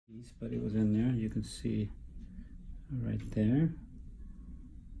piece, but it was in there. You can see right there.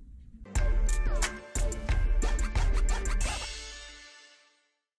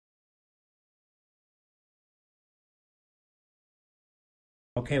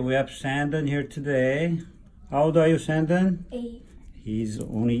 Okay, we have Sandon here today. How old are you, Sandon? 8. He's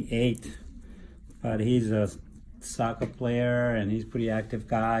only 8, but he's a soccer player and he's a pretty active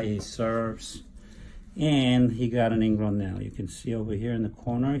guy. He serves, and he got an ingrown nail. You can see over here in the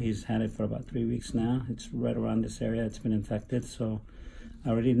corner. He's had it for about 3 weeks now. It's right around this area. It's been infected, so I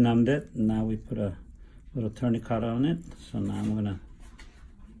already numbed it. Now we put a little tourniquet on it. So now I'm gonna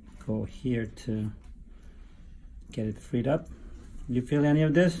go here to get it freed up. You feel any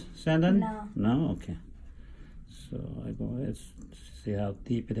of this, Sandon? No. No? Okay. So I go, let's see how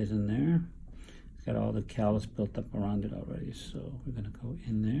deep it is in there. It's got all the callus built up around it already. So we're gonna go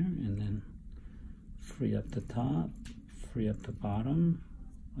in there and then free up the top, free up the bottom,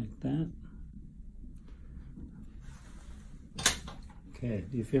 like that. Okay,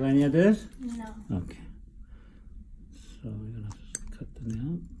 do you feel any of this? No. Okay. So we're gonna cut the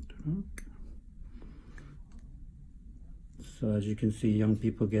nail through. So as you can see, young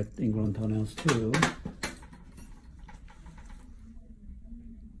people get ingrown toenails too.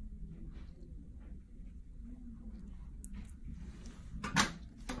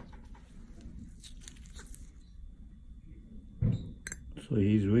 So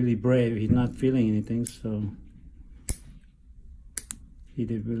he's really brave. He's not feeling anything, so he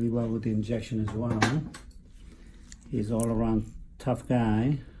did really well with the injection as well. He's all around tough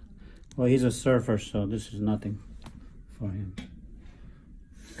guy. Well, he's a surfer, so this is nothing for him.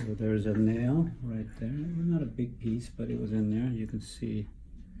 So there's a nail right there. Not a big piece, but it was in there. You can see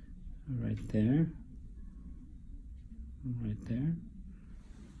right there. Right there.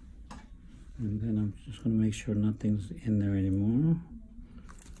 And then I'm just going to make sure nothing's in there anymore.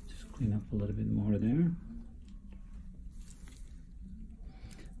 Just clean up a little bit more there.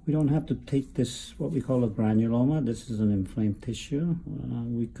 We don't have to take this, what we call a granuloma. This is an inflamed tissue.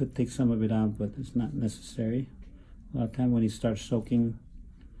 We could take some of it out, but it's not necessary. A lot of time when he starts soaking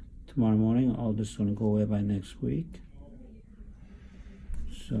tomorrow morning, all this is going to go away by next week.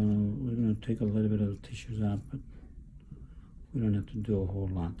 So we're going to take a little bit of the tissues out, but we don't have to do a whole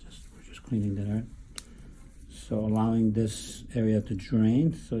lot. We're just cleaning that out. So allowing this area to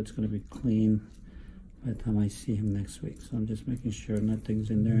drain, so it's going to be clean by the time I see him next week. So I'm just making sure nothing's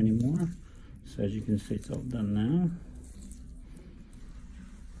in there anymore. So as you can see, it's all done now.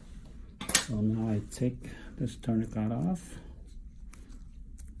 So now I take this tourniquet off.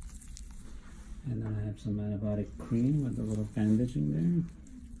 And then I have some antibiotic cream with a little bandage in there.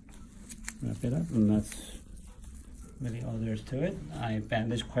 Wrap it up, and that's really all there is to it. I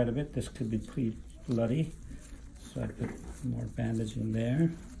bandaged quite a bit. This could be pretty bloody, so I put more bandage in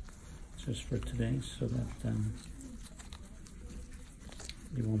there just for today, so that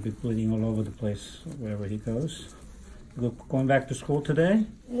he won't be bleeding all over the place wherever he goes. Going back to school today?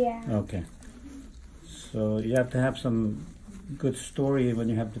 Yeah. Okay. So you have to have some good story when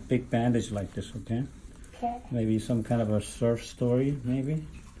you have the big bandage like this, okay? Okay. Maybe some kind of a surf story, maybe?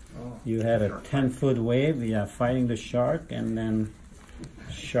 Oh. You had a 10-foot wave, yeah, fighting the shark, and then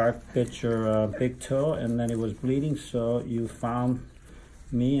shark bit your big toe, and then it was bleeding, so you found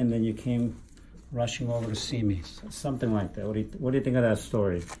me, and then you came rushing over to see me. Something like that. What do you think of that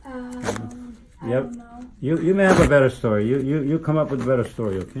story? I don't know. You may have a better story. You come up with a better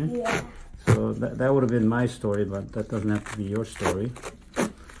story, okay? Yeah. So that would have been my story, but that doesn't have to be your story.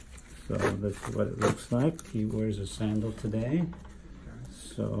 So that's what it looks like. He wears a sandal today.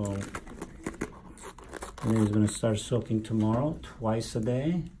 So and then he's going to start soaking tomorrow, twice a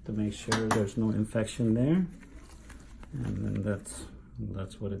day, to make sure there's no infection there. And then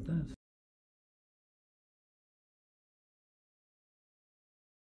that's what it does.